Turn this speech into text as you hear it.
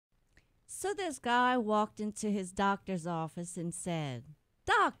So this guy walked into his doctor's office and said,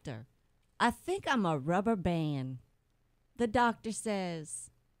 "Doctor, I think I'm a rubber band." The doctor says,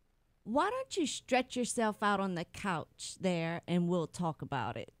 "Why don't you stretch yourself out on the couch there and we'll talk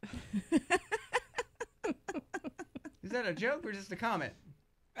about it?" Is that a joke or just a comment?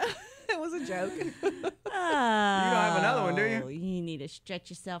 It was a joke. You don't have another one, do you? You need to stretch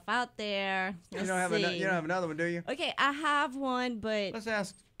yourself out there. You don't have another one, do you? Okay, I have one, but Let's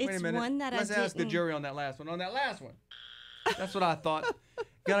ask. it's Wait a minute. one that Let's I ask the didn't. jury on that last one. On that last one. That's what I thought.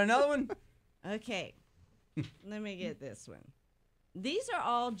 Got another one? Okay, let me get this one. These are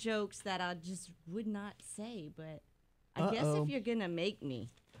all jokes that I just would not say, but I guess if you're gonna make me.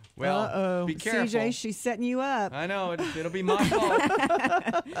 Well, be careful. CJ, she's setting you up. I know. It'll be my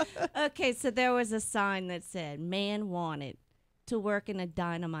fault. Okay, so there was a sign that said, "Man wanted to work in a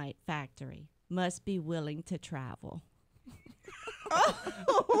dynamite factory. Must be willing to travel."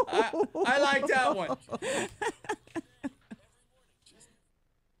 I like that one.